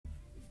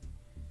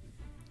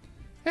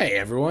Hey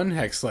everyone,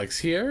 Hexlex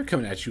here,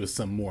 coming at you with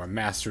some more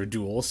Master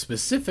Duel.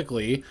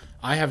 Specifically,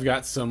 I have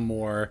got some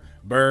more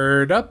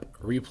Bird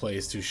Up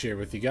replays to share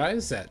with you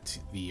guys at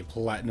the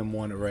Platinum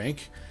 1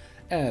 rank,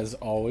 as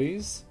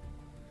always.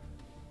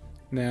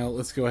 Now,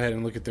 let's go ahead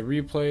and look at the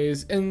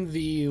replays. In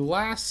the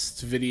last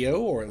video,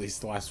 or at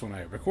least the last one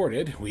I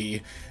recorded,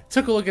 we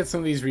took a look at some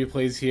of these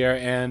replays here,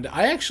 and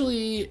I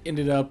actually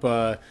ended up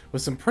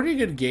with some pretty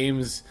good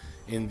games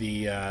in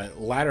the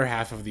latter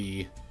half of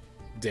the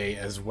day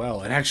as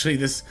well. And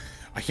actually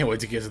I can't wait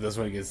to get to this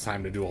when it gets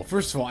time to duel.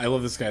 First of all, I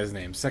love this guy's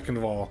name. Second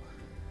of all,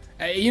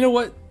 you know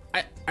what?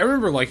 I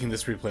remember liking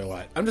this replay a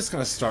lot. I'm just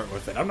going to start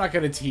with it. I'm not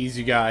going to tease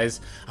you guys.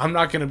 I'm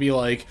not going to be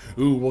like,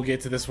 ooh, we'll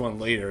get to this one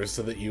later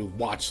so that you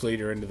watch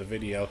later into the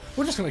video.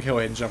 We're just going to go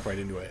ahead and jump right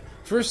into it.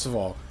 First of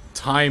all,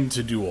 time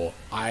to duel.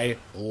 I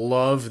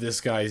love this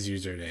guy's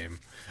username.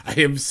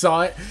 I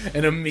saw it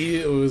and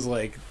immediately was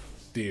like,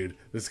 dude,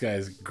 this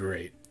guy's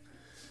great.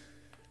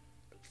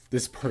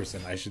 This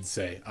person, I should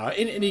say.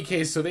 In any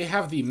case, so they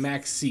have the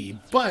Maxx,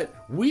 but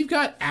we've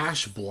got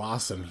Ash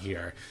Blossom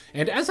here.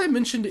 And as I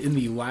mentioned in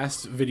the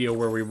last video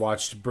where we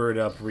watched Bird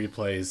Up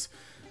replays,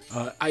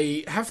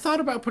 I have thought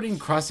about putting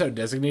Crossout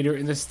Designator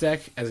in this deck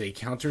as a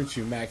counter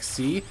to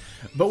Maxx,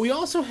 but we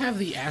also have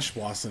the Ash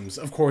Blossoms,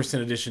 of course,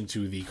 in addition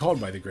to the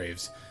Called by the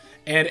Graves.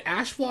 And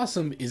Ash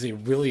Blossom is a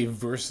really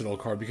versatile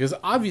card because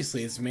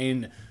obviously its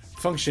main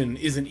function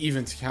isn't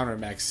even to counter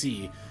Maxx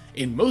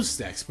in most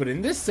decks, but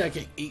in this deck,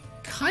 it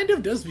kind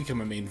of does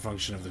become a main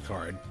function of the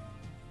card.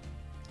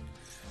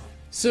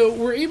 So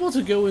we're able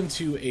to go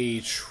into a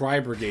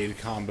Tri-Brigade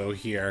combo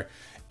here,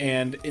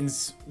 and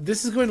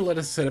this is going to let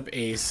us set up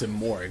a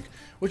Simorgh,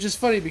 which is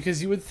funny because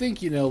you would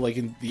think, you know, like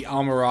in the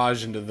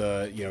Almiraj into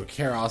the, you know,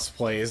 Kerass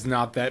play is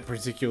not that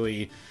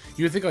particularly,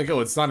 you would think like,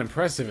 oh, it's not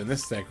impressive in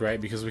this deck, right?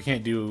 Because we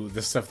can't do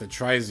the stuff that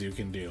Tri-ZEUS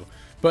can do.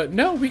 But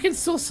no, we can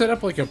still set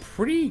up like a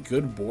pretty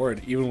good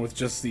board, even with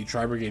just the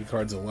Tri-Brigade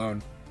cards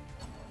alone.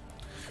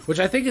 Which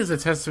I think is a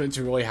testament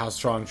to really how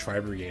strong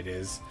Tri-Brigade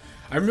is.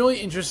 I'm really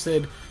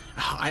interested.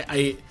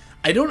 I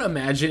don't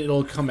imagine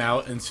it'll come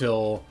out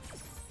until,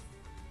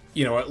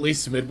 you know, at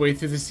least midway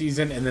through the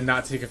season and then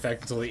not take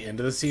effect until the end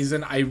of the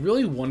season. I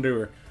really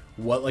wonder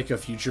what like a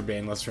future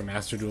ban list for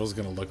Master Duel is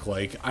going to look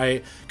like.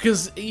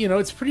 Because, you know,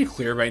 it's pretty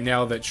clear right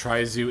now that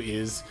Tri-ZEUS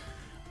is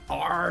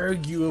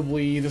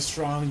arguably the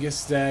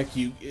strongest deck.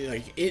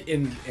 Like it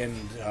and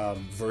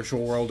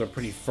Virtual World are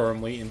pretty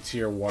firmly in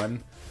tier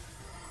 1.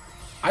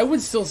 I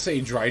would still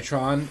say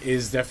Drytron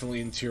is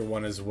definitely in tier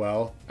 1 as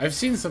well. I've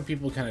seen some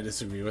people kind of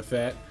disagree with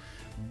that.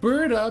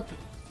 Bird Up,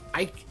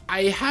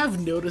 I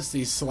have noticed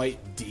a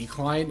slight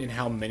decline in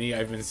how many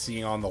I've been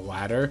seeing on the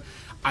ladder.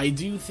 I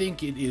do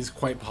think it is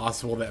quite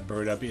possible that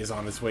Bird Up is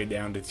on its way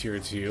down to tier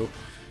 2.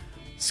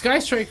 Sky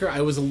Striker,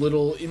 I was a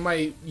little, in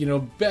my, you know,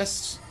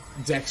 best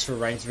decks for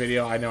ranked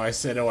video, I know I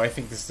said, oh, I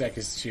think this deck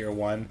is tier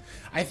 1.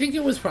 I think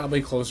it was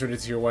probably closer to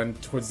tier 1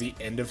 towards the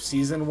end of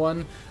season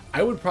 1.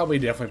 I would probably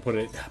definitely put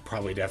it,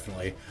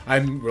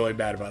 I'm really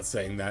bad about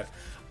saying that.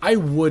 I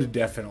would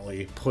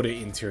definitely put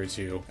it in tier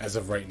 2 as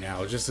of right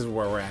now, just as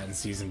where we're at in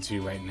season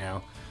 2 right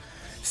now.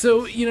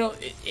 So, you know,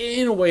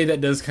 in a way that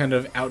does kind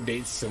of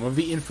outdate some of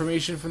the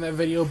information from that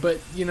video, but,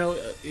 you know,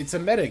 it's a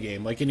meta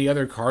game. Like any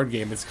other card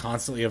game, it's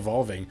constantly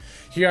evolving.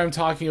 Here I'm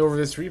talking over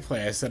this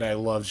replay I said I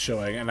loved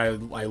showing, and I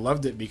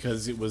loved it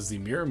because it was the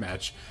mirror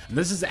match. And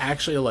this is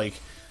actually, like,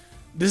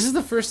 this is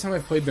the first time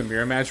I've played the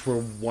mirror match where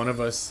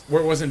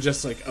it wasn't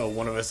just like, oh,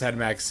 one of us had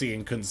Maxx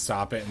and couldn't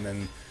stop it, and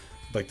then,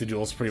 like, the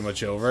duel's pretty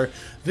much over.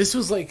 This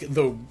was, like,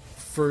 the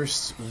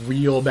first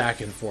real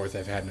back and forth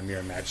I've had in a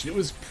mirror match, and it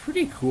was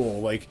pretty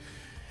cool. Like,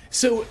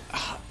 so,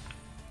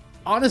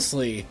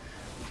 honestly,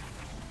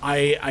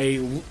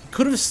 I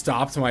could have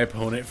stopped my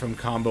opponent from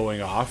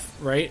comboing off,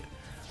 right?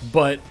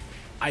 But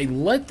I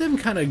let them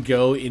kind of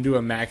go into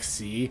a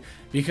Maxx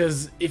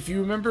because if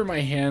you remember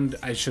my hand,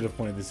 I should have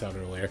pointed this out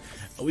earlier.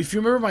 If you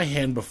remember my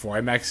hand before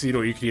I Maxx'd,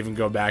 or you could even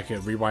go back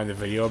and rewind the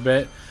video a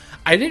bit,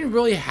 I didn't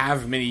really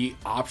have many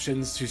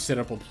options to set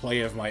up a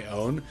play of my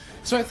own.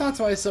 So I thought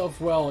to myself,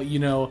 well, you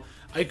know,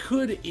 I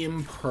could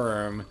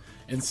imperm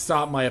and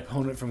stop my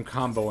opponent from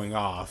comboing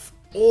off,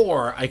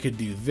 or I could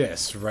do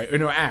this, right? Or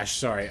no, Ash,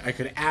 sorry. I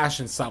could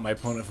Ash and stop my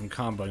opponent from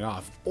comboing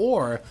off,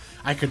 or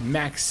I could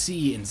Maxx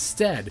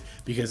instead,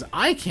 because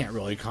I can't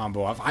really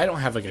combo off. I don't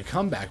have like a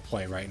comeback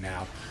play right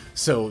now,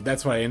 so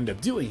that's what I ended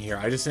up doing here.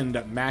 I just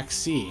ended up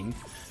Maxxing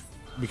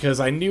because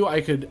I knew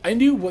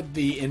what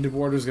the end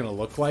board was going to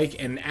look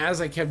like, and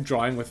as I kept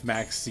drawing with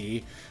Maxx,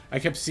 I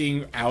kept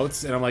seeing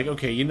outs, and I'm like,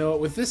 okay, you know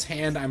what, with this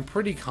hand, I'm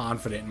pretty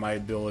confident in my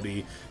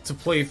ability to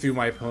play through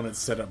my opponent's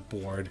setup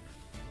board.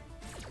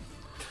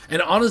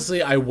 And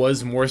honestly, I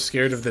was more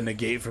scared of the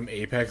negate from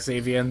Apex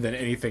Avian than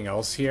anything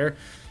else here,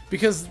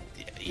 because,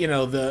 you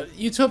know, the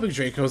Utopic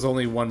Draco is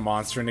only 1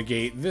 monster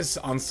negate, this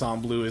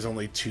Ensemblue is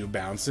only 2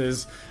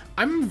 bounces.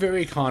 I'm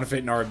very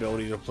confident in our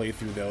ability to play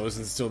through those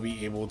and still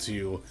be able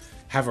to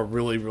have a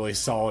really, really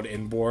solid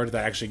inboard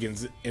that actually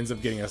ends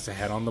up getting us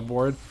ahead on the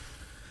board.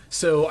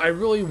 So I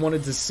really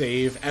wanted to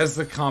save as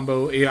the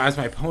combo, as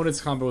my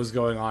opponent's combo was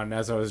going on and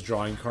as I was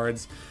drawing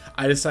cards.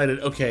 I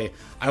decided, okay,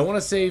 I want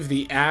to save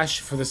the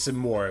Ash for the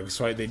Simorgh,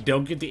 so they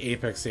don't get the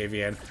Apex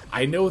Avian.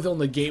 I know they'll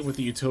negate with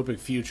the Utopic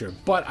Future,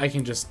 but I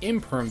can just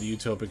imperm the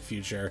Utopic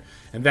Future,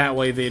 and that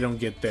way they don't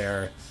get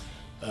their,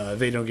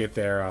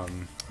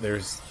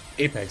 there's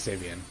Apex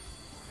Avian.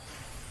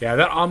 Yeah,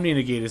 that Omni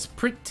Negate is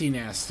pretty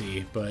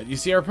nasty, but you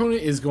see our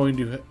opponent is going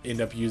to end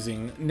up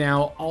using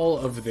now all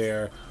of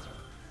their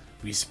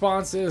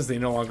responses. They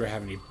no longer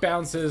have any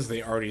bounces.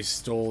 They already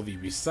stole the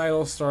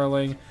Recital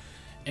Starling.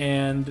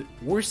 And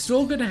we're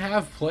still going to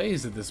have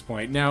plays at this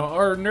point. Now,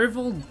 our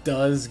Nervall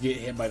does get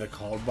hit by the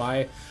Called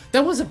By.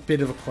 That was a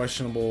bit of a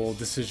questionable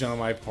decision on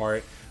my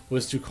part,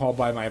 was to call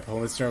by my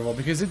opponent's Nervall,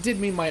 because it did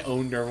mean my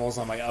own Nervalls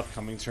on my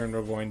upcoming turn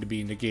were going to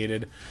be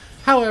negated.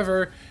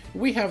 However,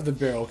 we have the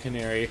Beryl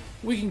Canary.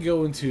 We can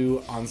go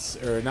into,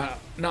 not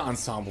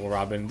Ensemble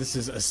Robin, this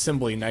is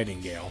Assembled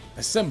Nightingale,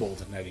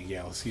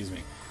 excuse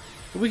me.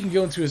 We can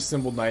go into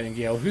Assembled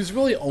Nightingale, whose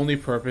really only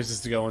purpose is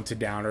to go into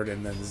Downerd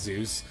and then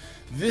Zeus.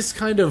 This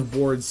kind of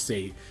board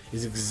state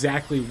is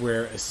exactly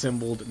where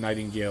Assembled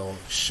Nightingale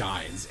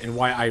shines, and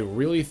why I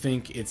really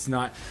think it's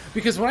not...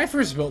 Because when I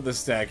first built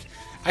this deck,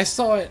 I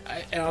saw it,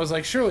 and I was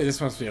like, surely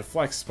this must be a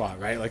flex spot,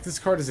 right? Like, this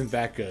card isn't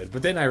that good.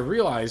 But then I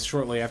realized,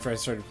 shortly after I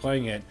started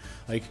playing it,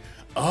 like,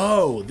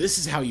 oh, this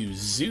is how you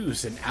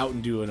Zeus and out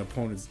and do an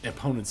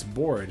opponent's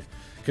board.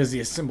 Because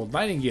the Assembled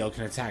Nightingale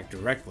can attack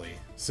directly,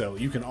 so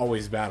you can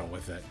always battle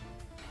with it.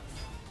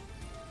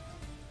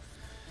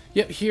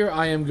 Yep, here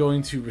I am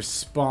going to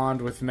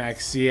respond with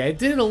Maxx. I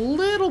did it a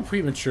little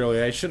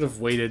prematurely. I should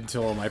have waited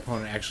until my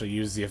opponent actually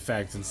used the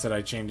effect. Instead,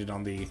 I changed it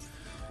on the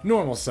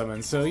normal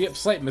summon. So, yep,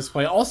 slight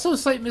misplay. Also,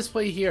 slight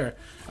misplay here.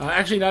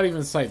 Actually, not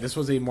even slight. This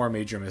was a more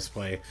major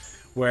misplay,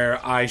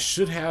 where I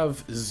should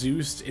have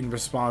Zeused in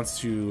response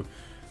to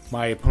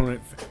my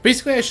opponent.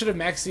 Basically, I should have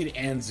Maxx'd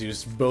and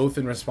Zeus, both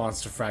in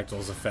response to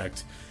Fractal's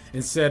effect.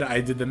 Instead,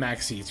 I did the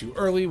Maxx too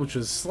early, which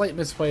was a slight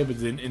misplay, but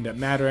didn't end up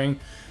mattering.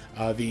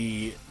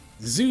 The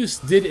Zeus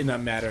did end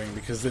up mattering,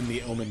 because then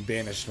the Omen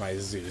banished my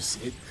Zeus.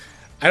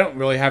 I don't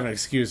really have an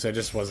excuse, I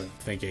just wasn't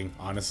thinking,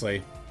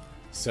 honestly.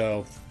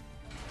 So,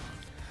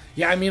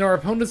 yeah, I mean, our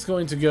opponent's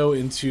going to go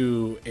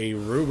into a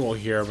Rugal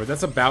here, but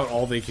that's about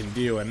all they can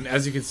do. And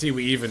as you can see,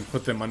 we even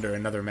put them under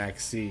another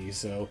Maxx,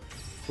 so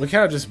we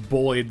kind of just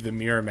bullied the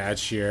mirror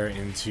match here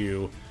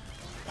into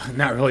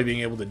not really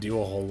being able to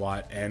do a whole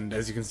lot. And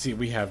as you can see,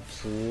 we have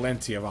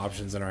plenty of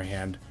options in our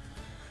hand.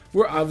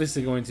 We're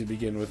obviously going to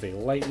begin with a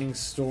Lightning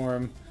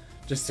Storm,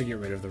 just to get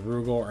rid of the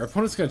Rugal. Our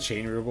opponent's going to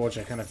chain Rugal, which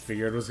I kind of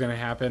figured was going to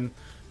happen.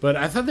 But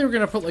I thought they were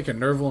going to put like a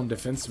Nervall in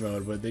defense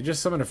mode, but they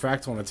just summoned a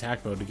Fractal in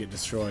attack mode to get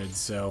destroyed,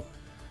 so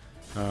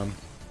no,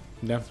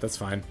 that's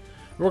fine.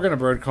 We're going to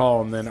Bird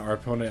Call, and then our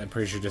opponent, I'm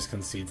pretty sure, just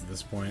concedes at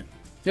this point.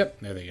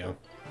 Yep, there they go.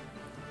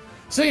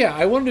 So yeah,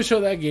 I wanted to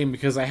show that game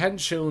because I hadn't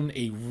shown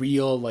a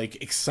real,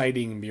 like,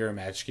 exciting mirror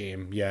match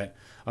game yet.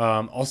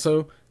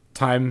 Also,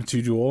 Time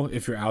to Duel,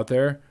 if you're out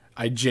there,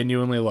 I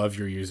genuinely love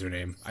your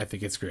username. I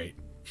think it's great.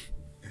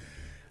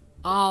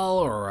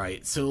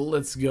 Alright, so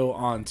let's go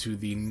on to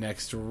the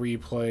next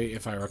replay.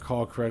 If I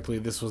recall correctly,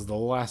 this was the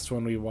last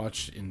one we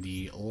watched in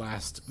the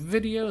last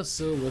video,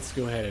 so let's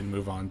go ahead and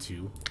move on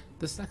to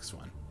this next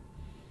one.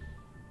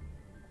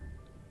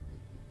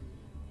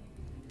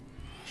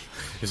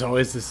 There's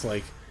always this,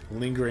 like,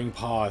 lingering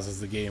pause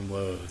as the game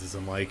loads, as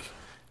I'm, like,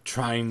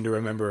 trying to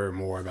remember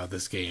more about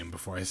this game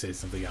before I say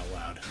something out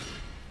loud.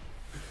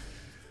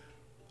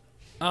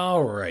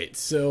 Alright,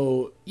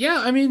 so,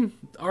 yeah, I mean,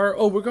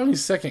 we're going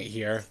second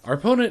here. Our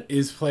opponent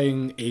is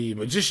playing a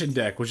Magician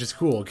deck, which is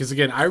cool, because,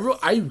 again, I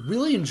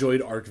really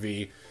enjoyed Arc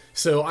V,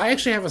 so I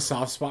actually have a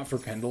soft spot for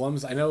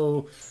Pendulums. I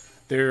know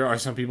there are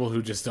some people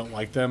who just don't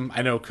like them.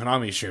 I know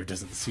Konami sure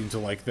doesn't seem to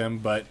like them,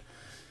 but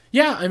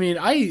yeah, I mean,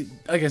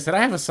 like I said, I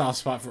have a soft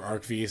spot for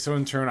Arc V, so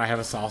in turn I have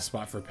a soft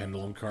spot for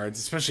Pendulum cards,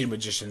 especially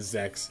Magician's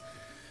decks.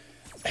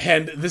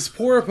 And this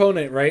poor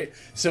opponent, right?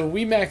 So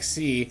we Maxx,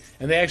 and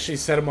they actually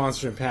set a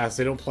monster and pass.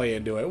 They don't play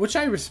into it, which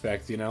I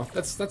respect, you know?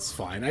 That's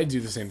fine. I do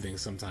the same thing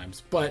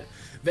sometimes. But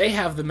they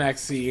have the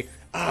Maxx,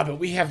 but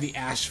we have the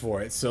Ash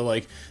for it. So,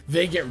 like,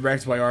 they get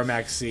wrecked by our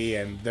Maxx,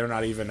 and they're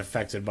not even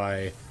affected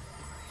by...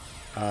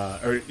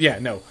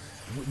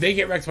 They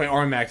get wrecked by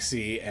our Maxx,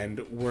 and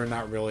we're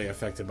not really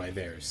affected by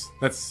theirs.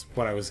 That's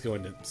what I was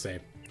going to say.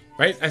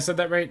 Right? I said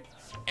that right?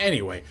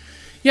 Anyway.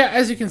 Yeah,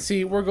 as you can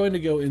see, we're going to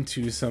go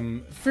into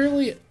some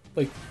fairly,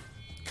 like,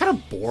 kind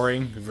of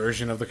boring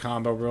version of the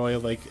combo, really.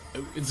 Like,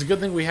 it's a good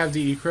thing we have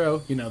DD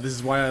Crow. You know, this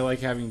is why I like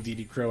having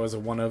DD Crow as a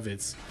one of.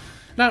 It's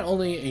not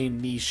only a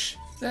niche,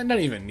 not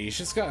even niche,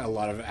 it's got a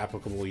lot of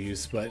applicable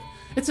use, but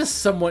it's a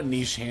somewhat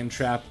niche hand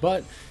trap,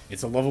 but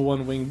it's a level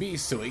 1 winged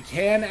beast, so it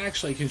can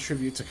actually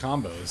contribute to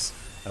combos,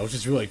 which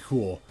is really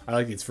cool. I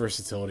like its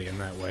versatility in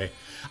that way.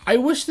 I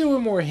wish there were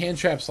more hand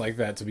traps like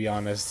that, to be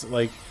honest.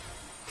 Like,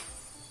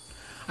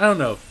 I don't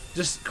know.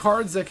 just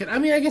cards that can... I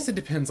mean, I guess it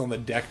depends on the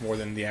deck more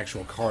than the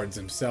actual cards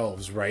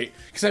themselves, right?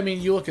 Because, I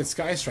mean, you look at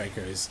Sky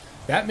Strikers.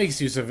 That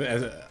makes use of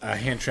a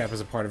hand trap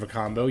as a part of a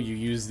combo. You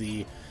use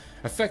the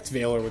Effect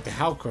Veiler with the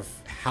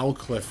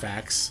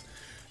Howcliffax.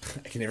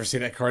 I can never say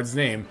that card's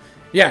name.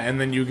 Yeah, and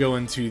then you go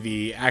into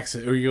the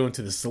Access... Or you go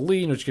into the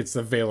Celine, which gets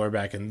the Veiler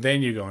back, and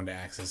then you go into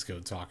Access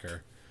Code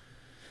Talker.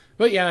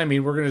 But, yeah, I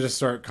mean, we're going to just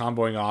start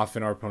comboing off,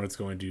 and our opponent's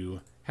going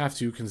to have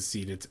to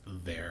concede it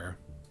there.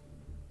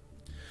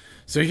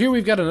 So here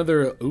we've got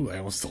another... Ooh, I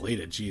almost delayed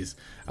it, jeez.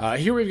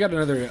 Here we've got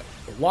another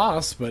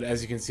loss, but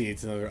as you can see,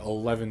 it's another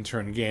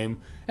 11-turn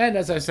game. And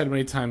as I've said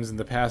many times in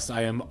the past,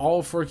 I am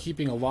all for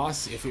keeping a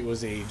loss if it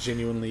was a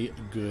genuinely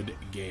good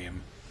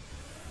game.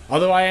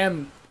 Although I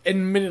am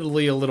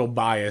admittedly a little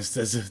biased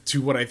as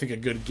to what I think a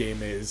good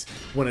game is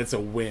when it's a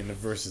win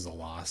versus a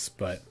loss,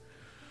 but...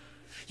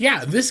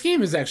 Yeah, this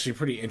game is actually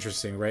pretty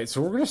interesting, right?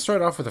 So we're going to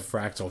start off with a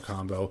Fractal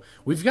combo.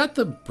 We've got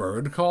the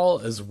Bird Call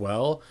as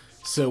well,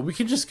 so we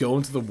can just go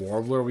into the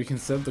Warbler, we can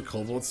set up the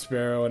Cobalt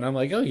Sparrow, and I'm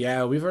like, oh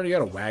yeah, we've already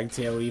got a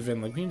Wagtail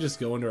even, like we can just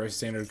go into our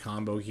standard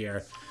combo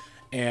here.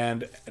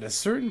 And at a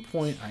certain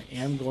point, I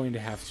am going to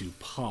have to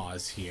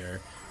pause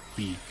here,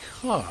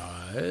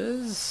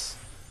 because... ...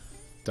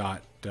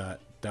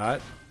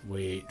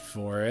 Wait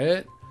for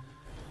it.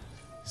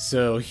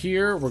 So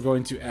here we're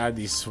going to add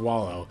the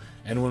Swallow,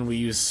 and when we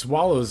use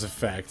Swallow's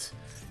effect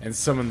and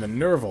summon the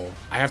Nervall,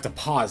 I have to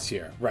pause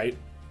here, right?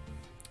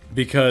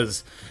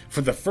 Because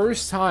for the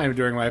first time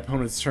during my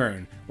opponent's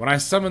turn, when I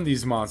summoned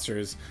these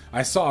monsters,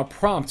 I saw a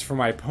prompt for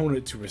my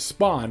opponent to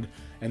respond,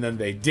 and then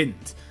they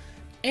didn't.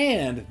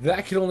 And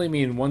that could only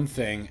mean one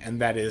thing,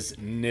 and that is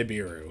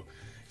Nibiru.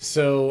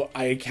 So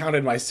I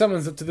counted my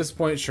summons up to this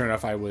point. Sure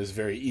enough, I was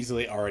very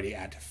easily already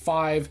at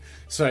 5.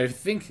 So I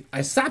think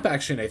I stopped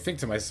actually, and I think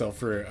to myself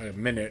for a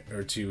minute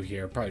or two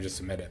here, probably just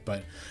a minute,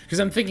 but because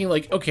I'm thinking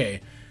like, okay,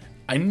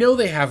 I know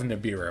they have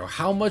Nibiru.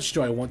 How much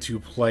do I want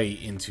to play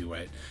into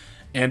it?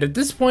 And at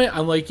this point,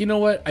 I'm like, you know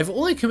what? I've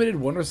only committed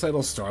one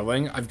Recital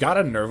Starling. I've got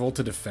a Nervall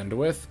to defend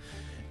with.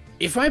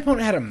 If my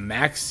opponent had a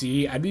Maxx,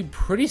 I'd be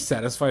pretty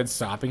satisfied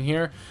stopping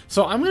here.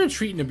 So I'm going to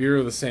treat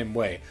Nibiru the same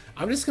way.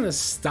 I'm just going to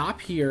stop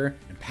here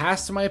and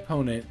pass to my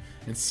opponent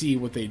and see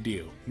what they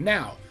do.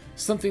 Now,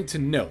 something to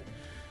note.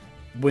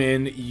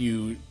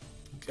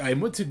 I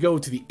went to go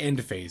to the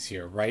end phase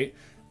here, right?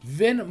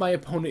 Then my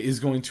opponent is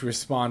going to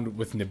respond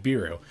with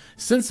Nibiru.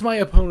 Since my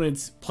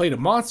opponents played a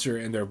monster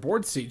and their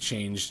board state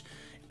changed,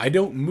 I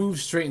don't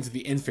move straight into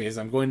the end phase.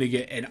 I'm going to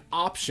get an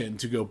option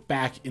to go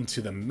back into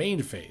the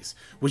main phase,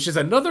 which is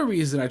another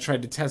reason I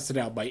tried to test it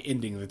out by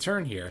ending the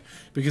turn here,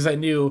 because I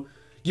knew,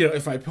 you know,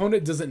 if my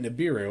opponent doesn't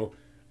Nibiru,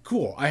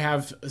 cool, I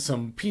have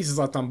some pieces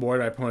left on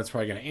board. My opponent's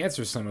probably going to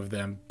answer some of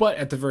them, but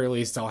at the very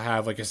least, I'll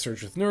have like a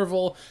Search with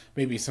Nervall.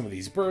 Maybe some of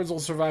these birds will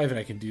survive and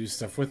I can do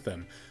stuff with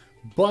them.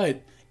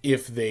 But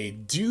if they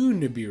do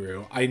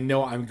Nibiru, I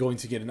know I'm going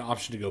to get an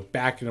option to go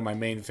back into my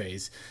main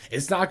phase.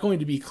 It's not going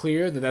to be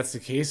clear that that's the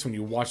case when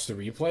you watch the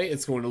replay.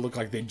 It's going to look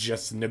like they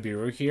just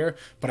Nibiru here,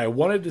 but I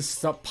wanted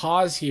to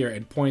pause here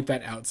and point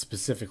that out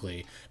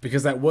specifically,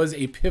 because that was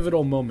a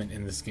pivotal moment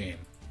in this game.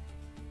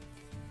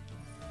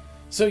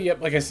 So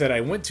yep, like I said,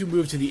 I went to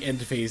move to the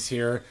end phase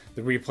here.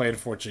 The replay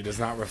unfortunately does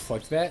not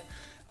reflect that.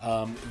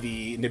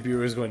 The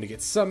Nibiru is going to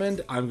get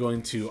summoned. I'm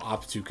going to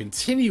opt to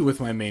continue with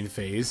my main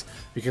phase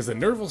because the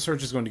Nervall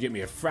Search is going to get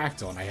me a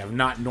Fractal, and I have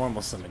not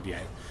normal summoned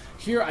yet.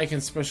 Here I can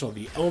special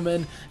the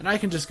Omen, and I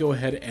can just go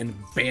ahead and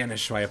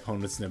banish my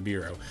opponent's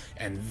Nibiru.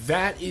 And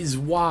that is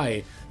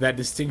why that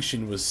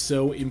distinction was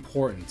so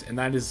important, and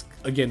that is,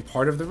 again,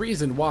 part of the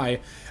reason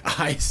why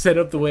I set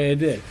up the way I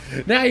did.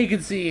 Now you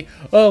can see,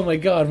 oh my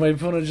god, my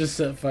opponent just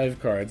set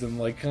 5 cards. I'm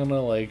like, kind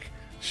of like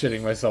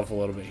shitting myself a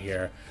little bit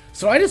here.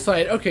 So I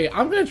decide, okay,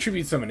 I'm going to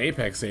tribute summon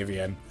Apex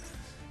Avian,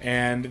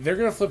 and they're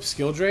going to flip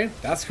Skill Drain.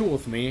 That's cool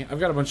with me. I've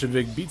got a bunch of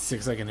big beat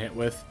sticks I can hit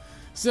with.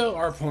 So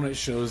our opponent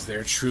shows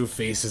their true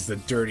face as the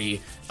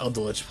dirty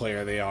Eldritch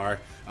player they are.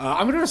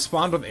 I'm going to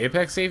respond with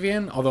Apex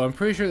Avian, although I'm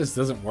pretty sure this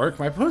doesn't work.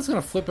 My opponent's going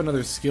to flip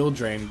another Skill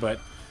Drain, but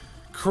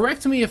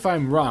correct me if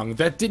I'm wrong,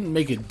 that didn't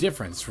make a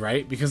difference,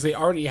 right? Because they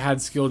already had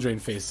Skill Drain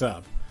face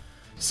up.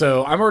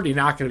 So I'm already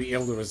not going to be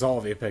able to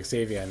resolve Apex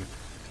Avian.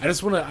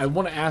 I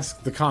want to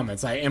ask the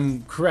comments. I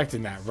am correct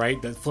in that,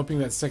 right? That flipping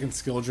that second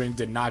Skill Drain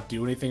did not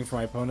do anything for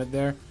my opponent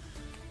there.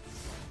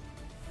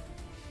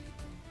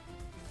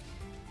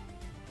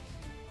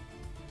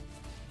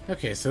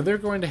 Okay, so they're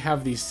going to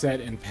have these set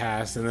and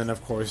pass, and then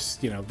of course,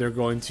 you know, they're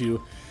going to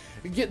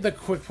get the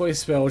Quick Play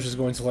spell, which is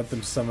going to let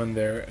them summon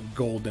their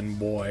Golden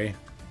Boy.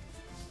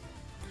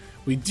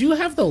 We do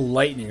have the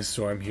Lightning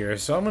Storm here,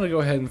 so I'm going to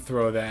go ahead and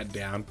throw that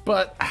down,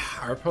 but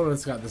our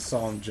opponent's got the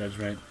Solemn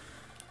Judgment.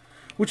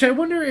 Which I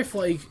wonder if,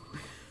 like,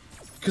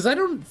 because I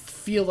don't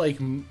feel like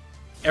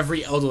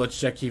every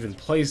Eldritch deck even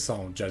plays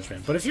Solemn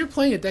Judgment. But if you're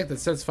playing a deck that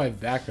sets 5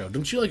 back row,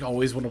 don't you, like,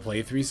 always want to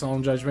play 3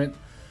 Solemn Judgment?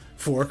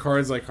 4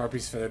 cards like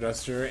Harpie's Feather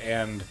Duster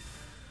and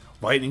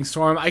Lightning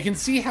Storm. I can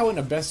see how in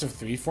a best of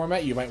 3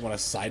 format you might want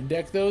to side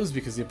deck those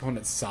because the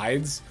opponent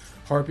sides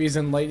Harpies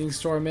and Lightning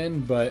Storm in.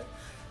 But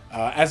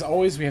as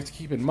always, we have to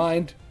keep in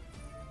mind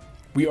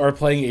we are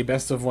playing a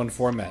best-of-1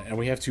 format, and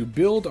we have to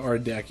build our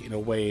deck in a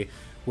way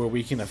where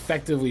we can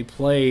effectively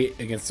play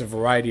against a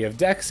variety of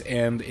decks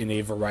and in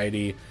a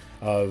variety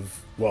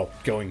of, well,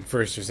 going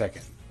first or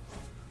second.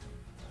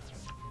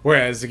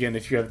 Whereas, again,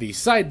 if you have the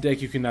side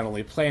deck, you can not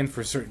only plan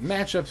for certain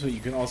matchups, but you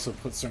can also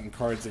put certain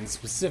cards in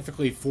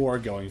specifically for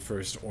going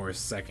first or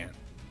second.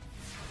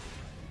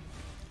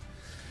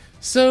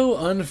 So,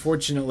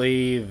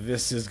 unfortunately,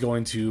 this is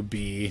going to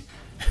be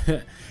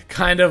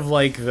kind of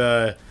like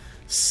the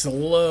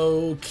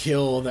slow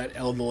kill that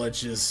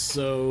Eldritch is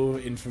so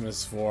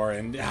infamous for.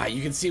 And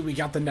you can see we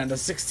got them down to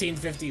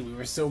 1650. We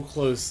were so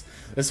close.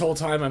 This whole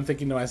time I'm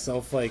thinking to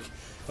myself, like,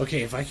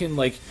 okay, if I can,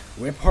 like,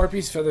 whip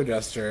Harpie's Feather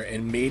Duster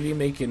and maybe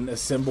make an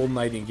assembled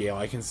Nightingale,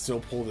 I can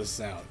still pull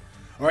this out.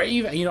 Or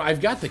even, you know,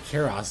 I've got the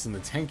Kerass and the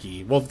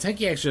Tenki. Well, the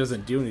Tenki actually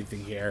doesn't do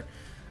anything here.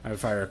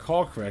 If I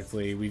recall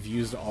correctly, we've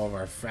used all of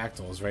our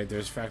fractals, right?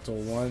 There's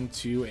fractal 1,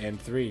 2, and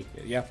 3.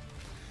 Yeah.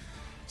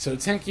 So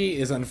Tenki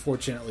is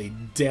unfortunately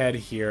dead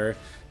here.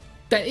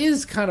 That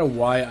is kind of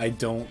why I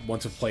don't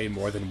want to play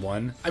more than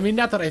one. I mean,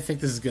 not that I think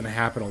this is going to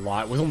happen a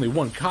lot with only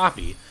one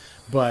copy,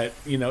 but,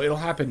 you know, it'll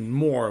happen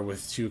more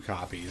with 2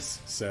 copies.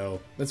 So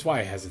that's why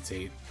I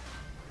hesitate.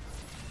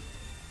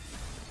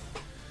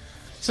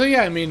 So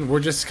yeah, I mean,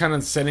 we're just kind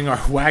of setting our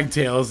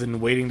wagtails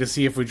and waiting to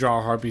see if we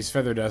draw Harpie's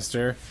Feather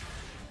Duster.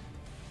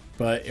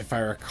 But if I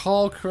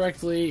recall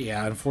correctly,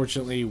 yeah,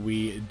 unfortunately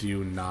we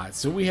do not.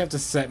 So we have to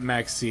set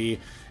Maxx and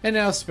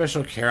now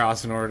special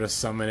Kerass in order to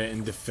summon it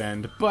and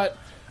defend. But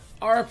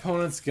our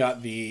opponent's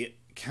got the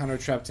counter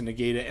trap to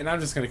negate it, and I'm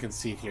just going to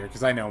concede here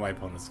because I know my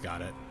opponent's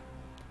got it.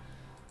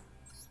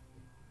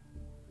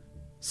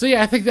 So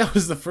yeah, I think that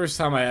was the first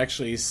time I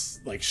actually,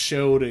 like,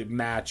 showed a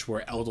match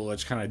where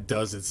Eldritch kind of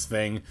does its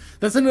thing.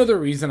 That's another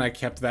reason I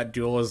kept that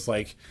duel, is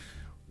like,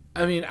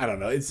 I mean, I don't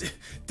know.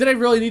 Did I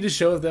really need to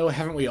show it, though?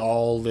 Haven't we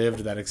all lived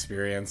that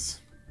experience?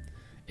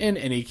 In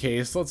any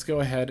case, let's go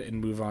ahead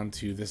and move on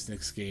to this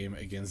next game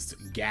against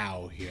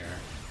Gao here.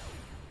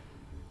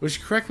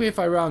 Which, correct me if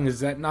I'm wrong,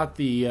 is that not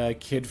the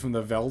kid from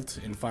the Veld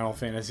in Final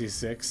Fantasy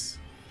VI?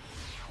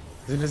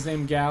 Isn't his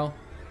name Gao?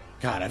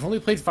 God, I've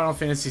only played Final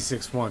Fantasy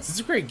VI once. It's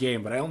a great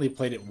game, but I only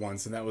played it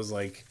once, and that was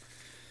like,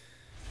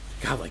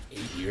 God, like 8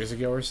 years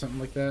ago or something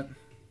like that.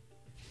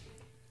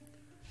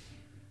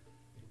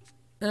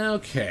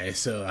 Okay,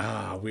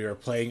 so we are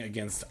playing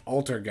against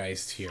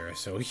Altergeist here.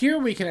 So here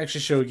we can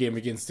actually show a game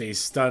against a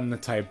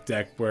stun-type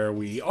deck where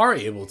we are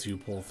able to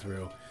pull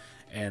through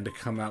and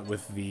come out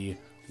with the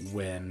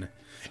win.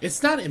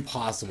 It's not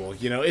impossible,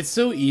 you know, it's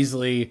so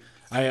easily...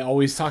 I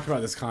always talk about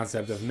this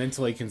concept of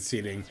mentally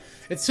conceding.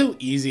 It's so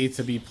easy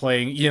to be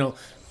playing, you know,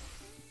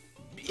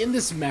 in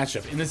this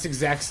matchup, in this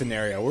exact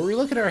scenario, where we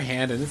look at our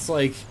hand and it's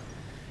like...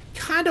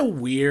 kind of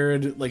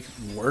weird, like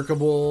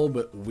workable,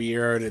 but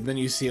weird. And then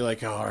you see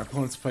like, oh, our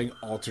opponent's playing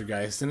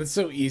Altergeist, and it's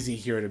so easy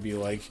here to be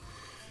like,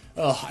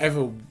 oh, I have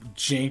a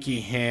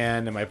janky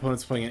hand, and my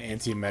opponent's playing an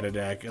anti-meta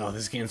deck. Oh,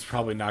 this game's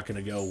probably not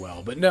going to go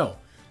well. But no,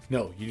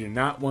 you do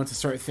not want to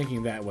start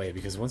thinking that way,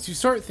 because once you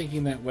start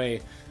thinking that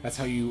way, that's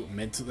how you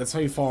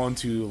fall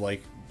into,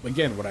 like,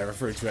 again, what I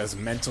refer to as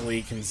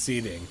mentally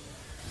conceding.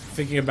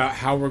 Thinking about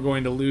how we're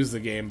going to lose the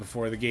game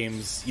before the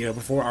game's, you know,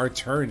 before our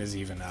turn is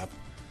even up.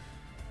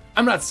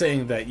 I'm not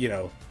saying that, you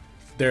know,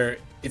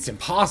 it's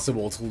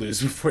impossible to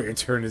lose before your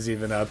turn is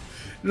even up.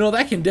 No,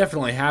 that can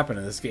definitely happen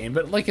in this game.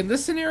 But, like, in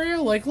this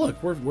scenario, like,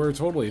 look, we're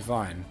totally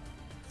fine.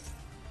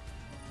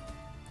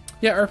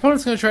 Yeah, our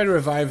opponent's going to try to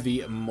revive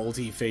the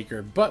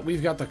Multi-Faker, but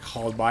we've got the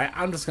Called By.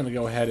 I'm just going to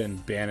go ahead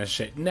and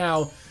banish it.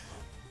 Now,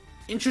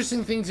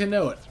 interesting thing to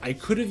note, I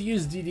could have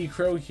used DD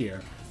Crow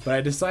here, but I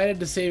decided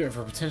to save it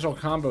for potential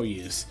combo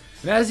use.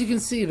 And as you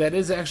can see, that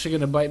is actually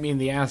going to bite me in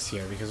the ass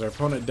here, because our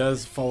opponent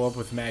does follow up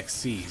with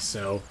Maxx,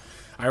 so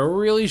I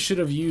really should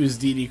have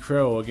used DD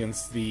Crow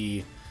against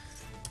the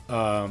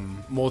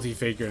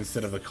Multi-Faker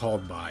instead of the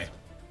Called By.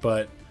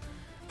 But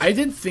I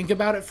did think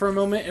about it for a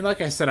moment, and like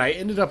I said, I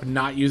ended up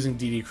not using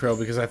DD Crow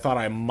because I thought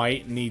I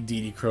might need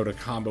DD Crow to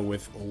combo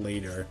with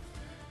later.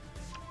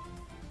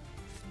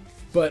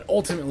 But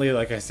ultimately,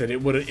 like I said,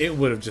 it would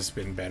have just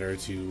been better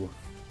to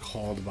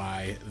Called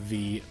By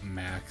the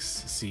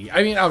Maxx.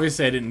 I mean,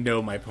 obviously I didn't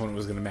know my opponent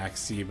was going to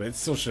Maxx, but it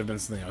still should have been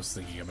something I was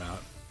thinking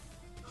about.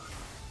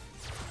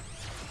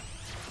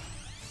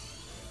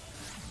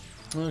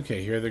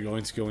 Okay, here they're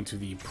going to go into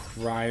the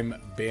Prime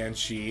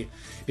Banshee.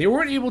 They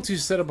weren't able to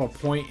set up a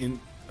point in,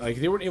 like,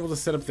 they weren't able to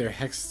set up their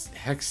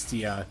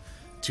Hextia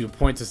to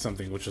point to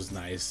something, which was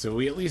nice. So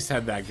we at least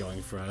had that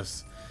going for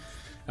us.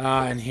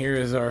 And here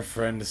is our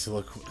friend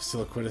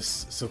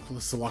Siliquitus.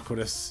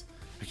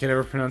 I can't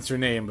ever pronounce her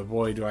name, but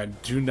boy do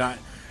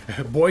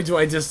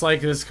I dislike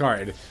this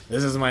card.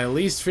 This is my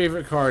least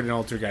favorite card in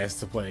Altergeist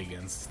to play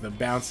against. The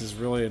bounce is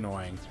really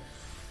annoying.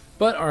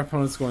 But our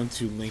opponent's going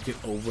to link it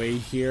away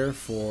here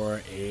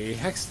for a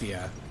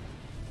Hextia.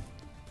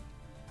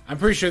 I'm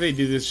pretty sure they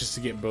do this just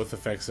to get both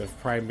effects of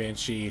Prime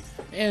Banshee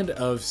and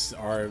of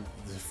our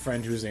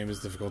friend whose name is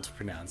difficult to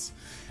pronounce.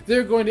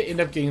 They're going to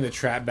end up getting the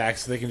trap back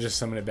so they can just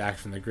summon it back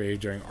from the grave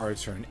during our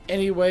turn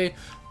anyway.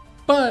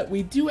 But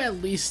we do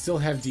at least still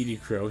have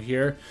DD Crow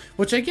here,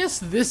 which I guess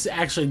this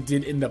actually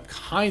did end up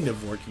kind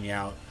of working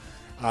out.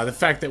 The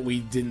fact that we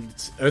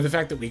didn't, or the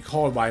fact that we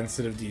called by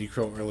instead of DD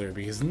Crow earlier,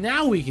 because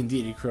now we can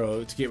DD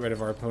Crow to get rid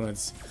of our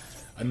opponent's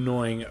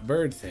annoying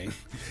bird thing.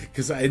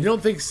 Because I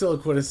don't think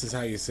Siliquitus is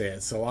how you say it.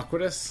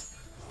 Siliquitus?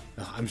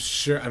 Oh, I'm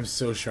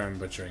so sure I'm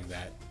butchering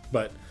that.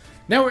 But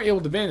now we're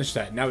able to banish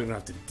that. Now we don't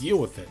have to deal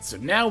with it. So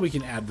now we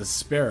can add the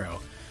Sparrow.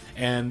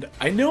 And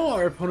I know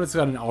our opponent's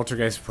got an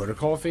Altergeist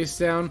Protocol face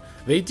down.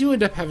 They do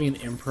end up having an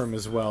Imperm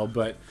as well,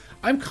 but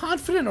I'm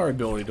confident in our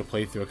ability to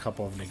play through a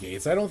couple of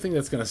negates. I don't think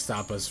that's going to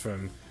stop us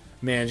from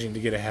managing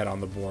to get ahead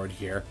on the board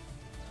here.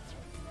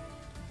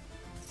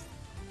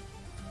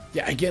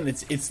 Yeah, again,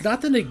 it's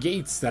not the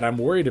negates that I'm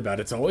worried about.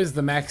 It's always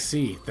the Maxx.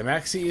 The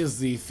Maxx is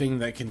the thing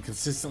that can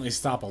consistently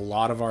stop a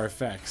lot of our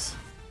effects.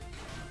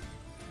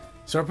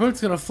 So our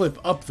opponent's going to flip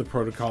up the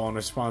protocol in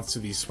response to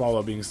the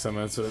Swallow being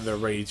summoned so that they're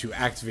ready to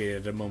activate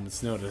it at a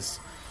moment's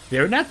notice. They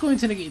are not going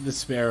to negate the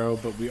Sparrow,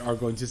 but we are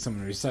going to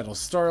summon Recital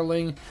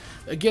Starling.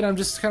 Again, I'm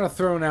just kind of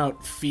throwing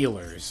out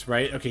feelers,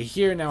 right? Okay,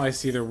 here now I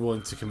see they're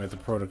willing to commit the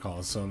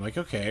protocol, so I'm like,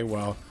 okay,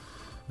 well,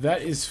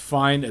 that is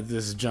fine at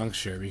this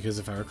juncture, because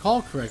if I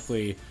recall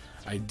correctly,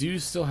 I do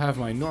still have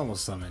my normal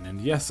summon, and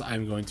yes,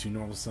 I'm going to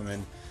normal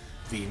summon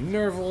the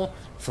Nervall.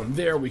 From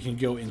there, we can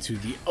go into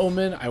the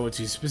Omen. I want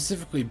to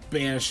specifically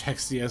banish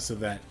Hexia so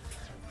that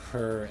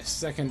her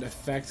second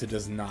effect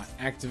does not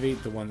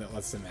activate, the one that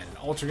lets them add an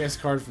Altergeist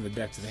card from the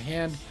deck to the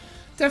hand.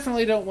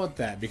 Definitely don't want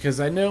that, because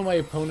I know my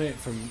opponent,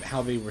 from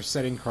how they were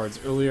setting cards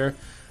earlier,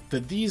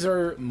 that these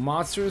are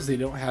monsters. They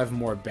don't have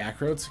more back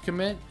row to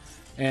commit,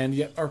 and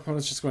yet our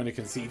opponent's just going to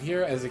concede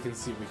here. As you can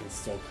see, we can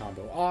still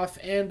combo off,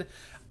 and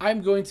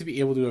I'm going to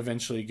be able to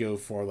eventually go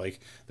for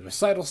like the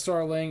Recital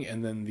Starling,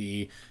 and then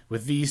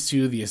with these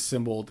two, the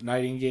assembled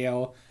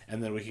Nightingale,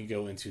 and then we can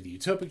go into the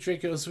Utopic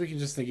Draco, so we can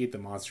just negate the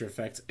monster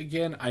effect.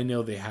 Again, I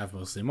know they have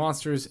mostly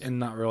monsters and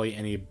not really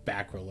any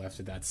back row left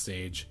at that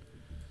stage.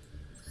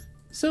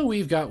 So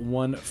we've got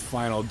one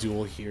final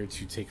duel here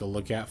to take a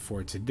look at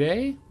for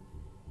today.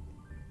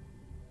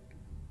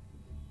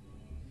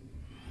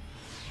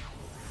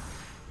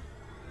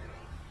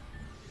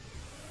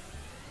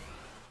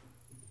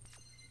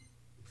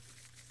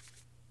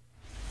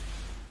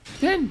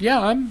 And yeah,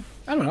 I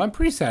don't know, I'm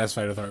pretty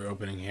satisfied with our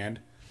opening hand.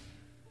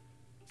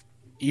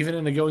 Even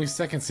in a going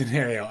second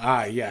scenario.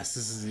 Ah, yes,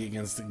 this is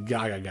against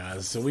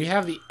Gagagas. So we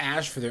have the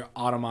Ash for their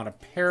Automata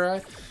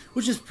Para,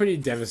 which is pretty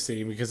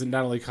devastating because it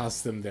not only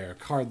costs them their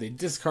card they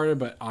discarded,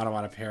 but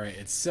Automata Para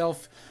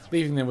itself,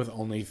 leaving them with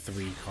only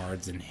 3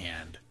 cards in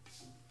hand.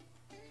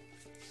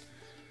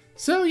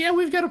 So yeah,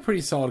 we've got a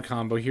pretty solid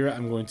combo here.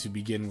 I'm going to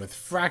begin with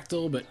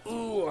Fractal, but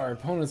ooh, our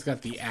opponent's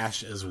got the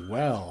Ash as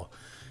well.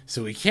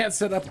 So we can't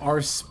set up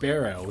our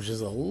Sparrow, which is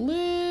a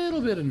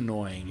little bit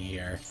annoying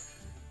here.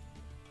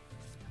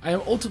 I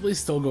am ultimately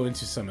still going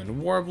to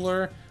summon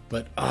Warbler,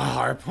 but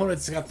our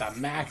opponent's got the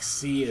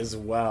Maxx as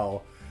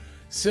well.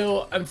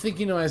 So I'm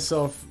thinking to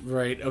myself,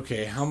 right,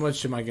 okay, how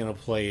much am I going to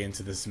play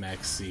into this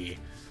Maxx?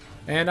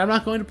 And I'm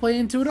not going to play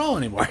into it all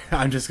anymore.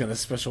 I'm just going to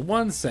special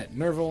 1, set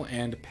Nervall,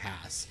 and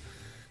pass.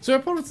 So our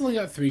opponent's only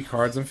got 3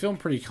 cards. I'm feeling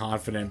pretty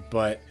confident,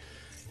 but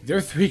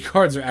their 3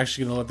 cards are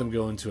actually going to let them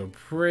go into a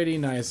pretty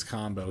nice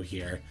combo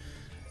here.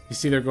 You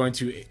see they're going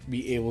to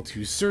be able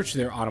to search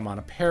their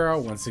Automata Para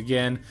once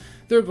again.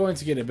 They're going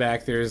to get it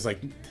back. There's like,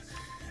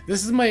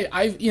 this is my,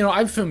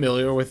 I'm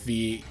familiar with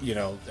the,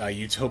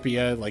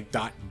 Utopia, like,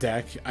 dot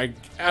deck.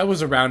 I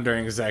was around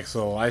during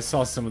Zexal. I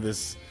saw some of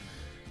this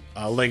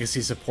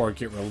legacy support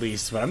get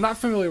released, but I'm not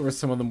familiar with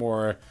some of the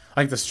more,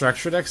 like, the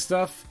structure deck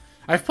stuff.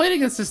 I've played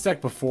against this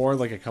deck before,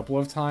 like, a couple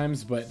of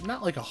times, but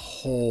not, like, a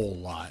whole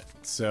lot.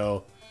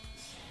 So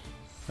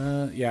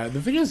yeah, the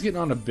video's getting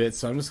on a bit,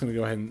 so I'm just going to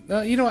go ahead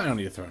and... you know what? I don't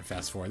need to throw in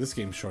fast forward. This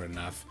game's short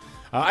enough.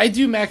 I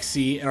do Maxx,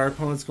 and our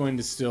opponent's going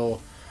to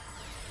still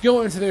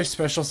go into their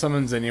special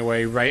summons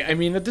anyway, right? I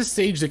mean, at this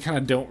stage, they kind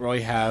of don't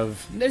really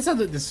have... It's not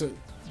that this...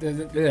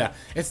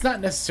 It's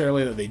not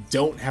necessarily that they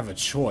don't have a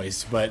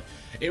choice, but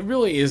it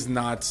really is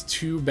not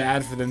too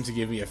bad for them to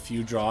give me a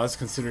few draws,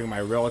 considering my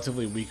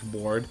relatively weak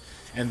board,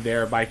 and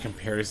their, by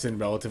comparison,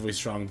 relatively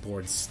strong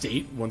board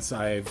state once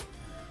they've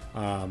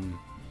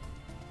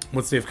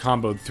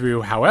comboed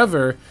through.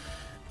 However,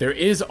 there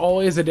is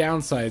always a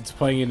downside to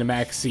playing into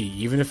Maxx,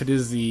 even if it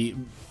is the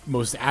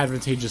most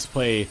advantageous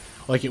play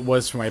like it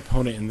was for my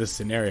opponent in this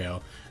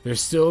scenario. They're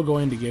still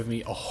going to give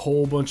me a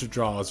whole bunch of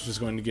draws, which is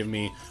going to give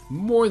me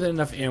more than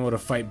enough ammo to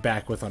fight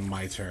back with on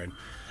my turn.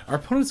 Our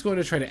opponent's going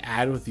to try to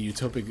add with the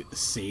Utopic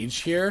Sage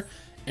here,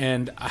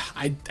 and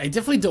I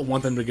definitely don't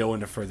want them to go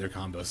into further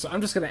combos. So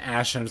I'm just going to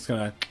Ash, and I'm just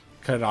going to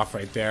cut it off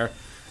right there.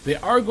 They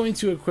are going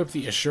to equip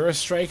the Assura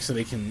Strike so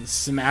they can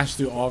smash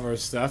through all of our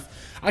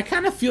stuff. I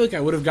kind of feel like I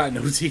would have gotten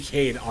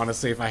OTK'd,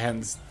 honestly, if I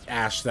hadn't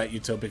ashed that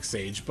Utopic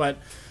Sage, but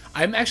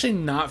I'm actually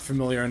not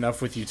familiar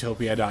enough with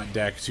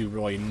Utopia.deck to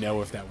really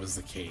know if that was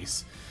the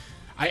case.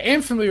 I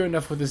am familiar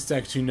enough with this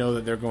deck to know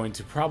that they're going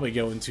to probably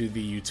go into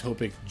the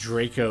Utopic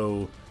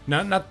Draco,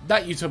 not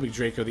Utopic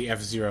Draco, the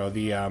F-Zero,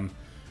 the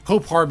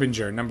Hope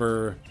Harbinger,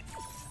 number...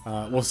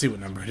 We'll see what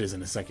number it is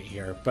in a second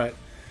here. But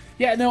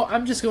yeah, no,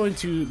 I'm just going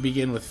to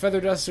begin with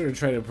Feather Duster and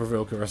try to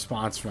provoke a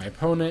response from my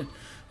opponent.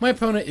 My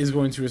opponent is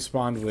going to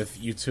respond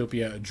with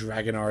Utopia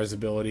Dragonar's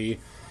ability,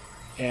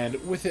 and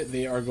with it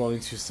they are going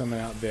to summon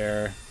out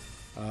their...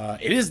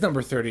 it is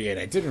number 38,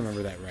 I did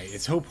remember that right.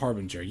 It's Hope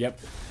Harbinger,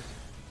 yep.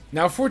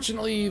 Now,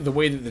 fortunately, the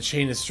way that the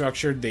chain is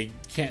structured, they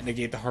can't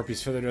negate the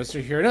Harpie's Feather Duster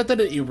here. Not that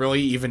it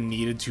really even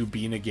needed to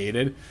be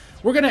negated.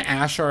 We're going to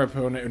Ash our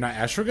opponent, or not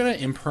Ash, we're going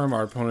to Imperm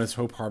our opponent's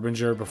Hope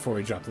Harbinger before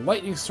we drop the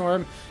Lightning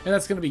Storm, and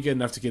that's going to be good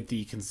enough to get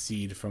the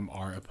concede from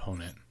our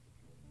opponent.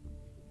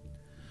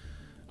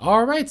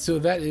 Alright, so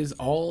that is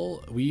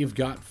all we've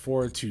got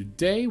for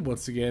today.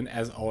 Once again,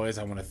 as always,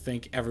 I want to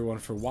thank everyone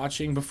for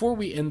watching. Before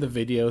we end the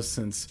video,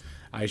 since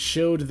I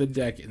showed the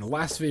deck in the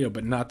last video,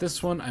 but not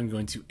this one, I'm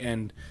going to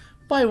end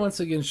by once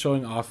again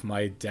showing off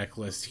my deck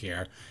list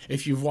here.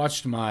 If you've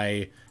watched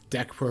my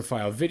deck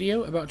profile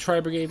video about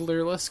Tri-Brigade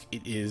Lyrliusc,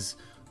 it is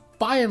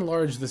by and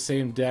large the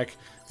same deck.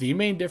 The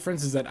main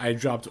difference is that I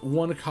dropped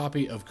one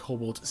copy of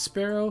Cobalt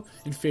Sparrow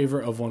in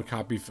favor of one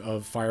copy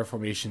of Fire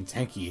Formation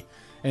Tenki.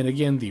 And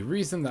again, the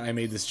reason that I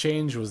made this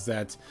change was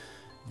that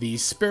the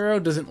Sparrow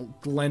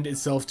doesn't lend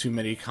itself to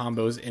many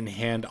combos in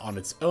hand on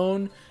its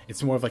own.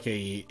 It's more of like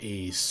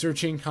a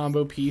searching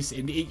combo piece,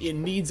 and it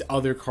needs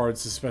other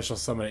cards to special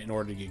summon it in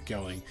order to get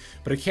going.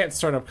 But it can't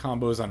start up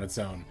combos on its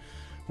own.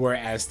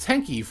 Whereas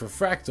Tenki for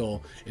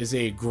Fractal is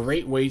a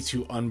great way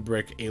to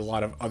unbrick a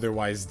lot of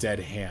otherwise dead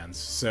hands.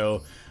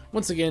 So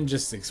once again,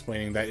 just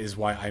explaining that is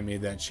why I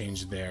made that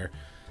change there.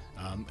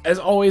 As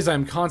always,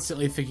 I'm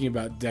constantly thinking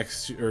about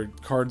decks or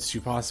cards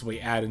to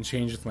possibly add and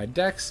change with my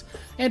decks,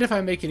 and if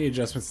I make any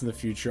adjustments in the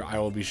future, I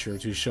will be sure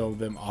to show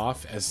them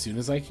off as soon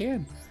as I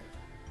can.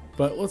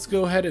 But let's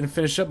go ahead and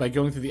finish up by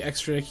going through the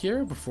extra deck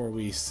here before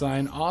we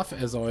sign off.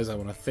 As always, I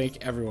want to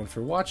thank everyone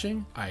for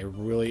watching. I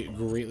really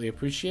greatly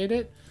appreciate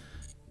it.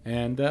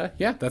 And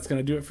yeah, that's going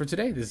to do it for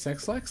today. This is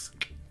XLex,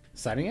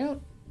 signing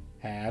out.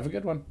 Have a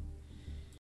good one.